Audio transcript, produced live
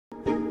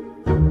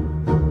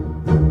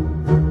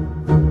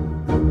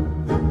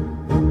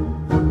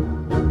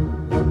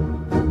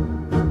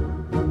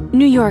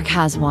York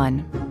has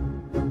one.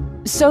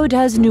 So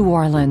does New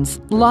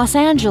Orleans, Los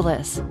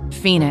Angeles,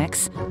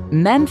 Phoenix,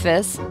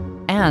 Memphis,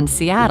 and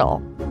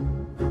Seattle.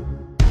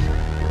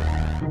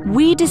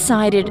 We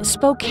decided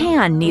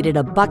Spokane needed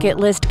a bucket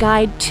list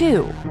guide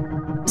too.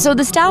 So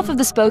the staff of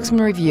the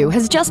Spokesman Review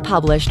has just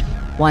published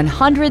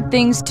 100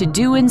 Things to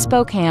Do in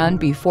Spokane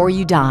Before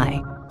You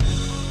Die.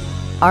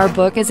 Our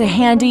book is a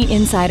handy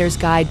insider's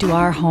guide to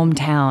our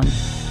hometown.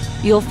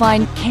 You'll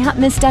find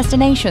can't-miss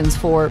destinations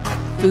for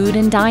food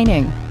and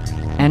dining,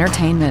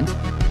 entertainment,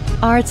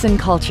 arts and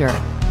culture,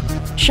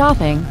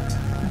 shopping,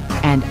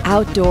 and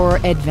outdoor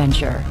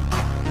adventure.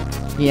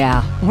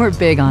 Yeah, we're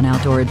big on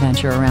outdoor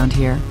adventure around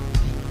here.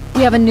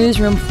 We have a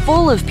newsroom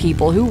full of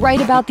people who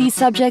write about these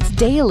subjects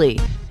daily,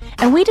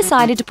 and we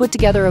decided to put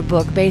together a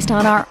book based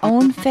on our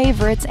own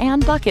favorites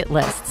and bucket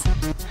lists,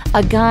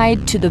 a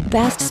guide to the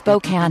best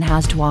Spokane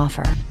has to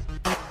offer.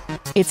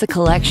 It's a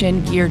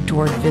collection geared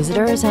toward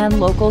visitors and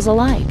locals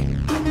alike.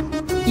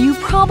 You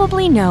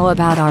probably know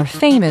about our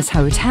famous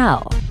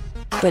hotel,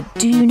 but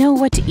do you know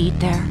what to eat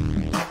there?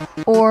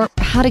 Or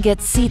how to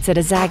get seats at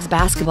a Zags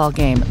basketball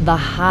game, the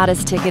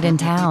hottest ticket in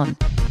town?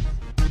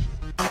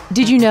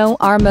 Did you know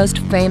our most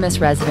famous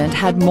resident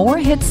had more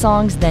hit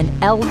songs than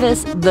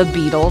Elvis, the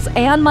Beatles,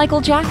 and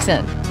Michael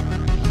Jackson?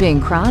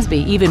 Bing Crosby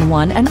even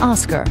won an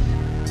Oscar.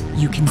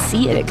 You can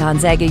see it at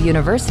Gonzaga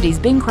University's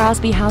Bing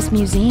Crosby House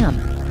Museum.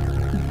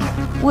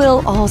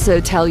 We'll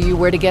also tell you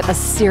where to get a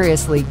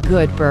seriously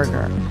good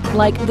burger,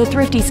 like the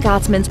Thrifty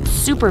Scotsman's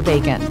Super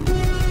Bacon.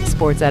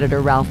 Sports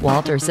editor Ralph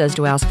Walter says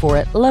to ask for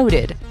it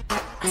loaded,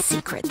 a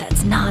secret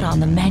that's not on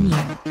the menu.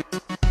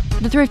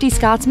 The Thrifty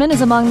Scotsman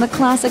is among the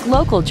classic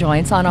local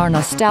joints on our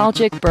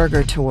nostalgic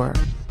burger tour.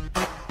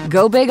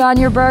 Go big on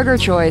your burger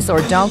choice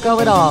or don't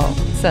go at all,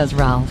 says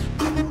Ralph.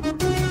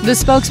 The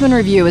Spokesman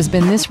Review has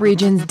been this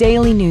region's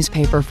daily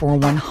newspaper for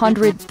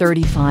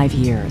 135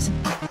 years.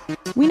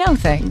 We know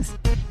things.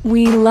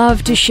 We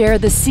love to share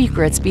the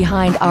secrets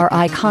behind our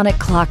iconic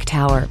clock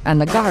tower and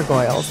the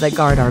gargoyles that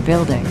guard our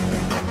building.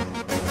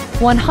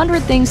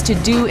 100 Things to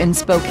Do in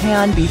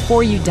Spokane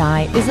Before You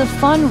Die is a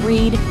fun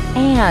read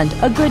and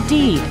a good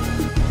deed.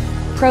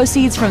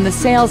 Proceeds from the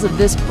sales of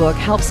this book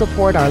help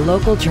support our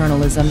local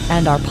journalism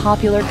and our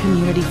popular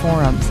community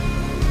forums.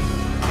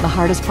 The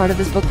hardest part of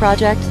this book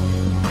project?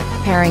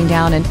 Paring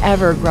down an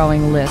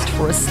ever-growing list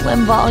for a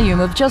slim volume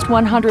of just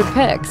 100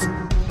 picks.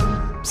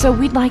 So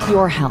we'd like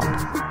your help.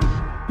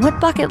 What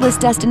bucket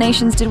list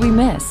destinations did we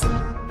miss?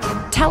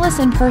 Tell us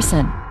in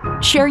person,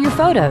 share your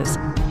photos,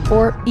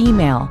 or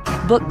email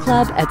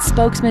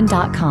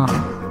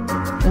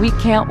bookclub@spokesman.com. We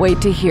can't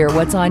wait to hear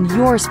what's on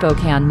your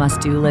Spokane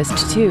must-do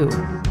list too.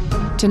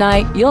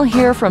 Tonight, you'll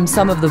hear from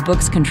some of the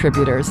book's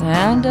contributors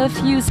and a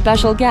few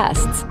special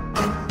guests.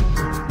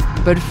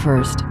 But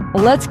first,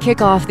 let's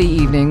kick off the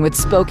evening with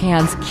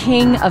Spokane's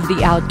king of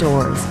the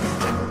outdoors.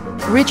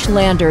 Rich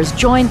Landers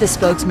joined the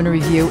Spokesman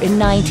Review in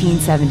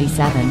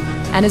 1977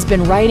 and has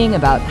been writing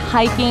about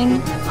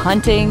hiking,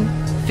 hunting,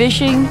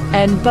 fishing,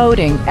 and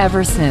boating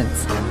ever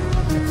since.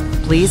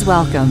 Please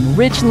welcome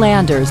Rich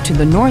Landers to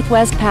the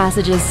Northwest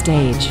Passages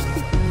stage.